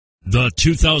The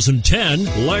 2010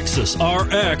 Lexus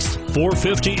RX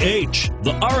 450h.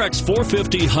 The RX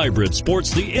 450 Hybrid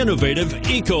sports the innovative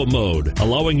Eco Mode,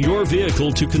 allowing your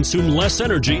vehicle to consume less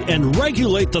energy and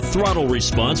regulate the throttle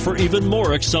response for even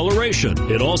more acceleration.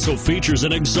 It also features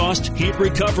an exhaust heat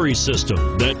recovery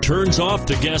system that turns off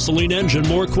the gasoline engine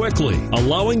more quickly,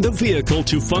 allowing the vehicle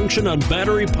to function on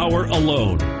battery power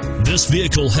alone. This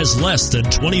vehicle has less than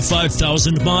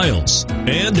 25,000 miles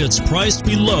and it's priced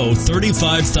below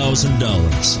 $35,000.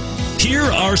 Here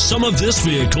are some of this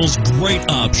vehicle's great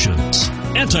options: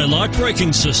 anti-lock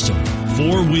braking system,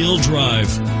 four-wheel drive,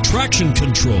 traction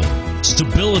control,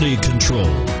 stability control,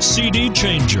 CD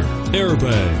changer,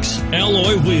 airbags,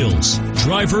 alloy wheels,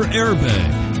 driver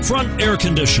airbag, front air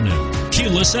conditioning,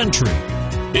 keyless entry.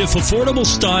 If affordable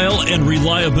style and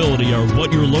reliability are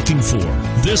what you're looking for,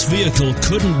 this vehicle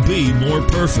couldn't be more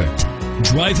perfect.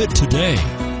 Drive it today.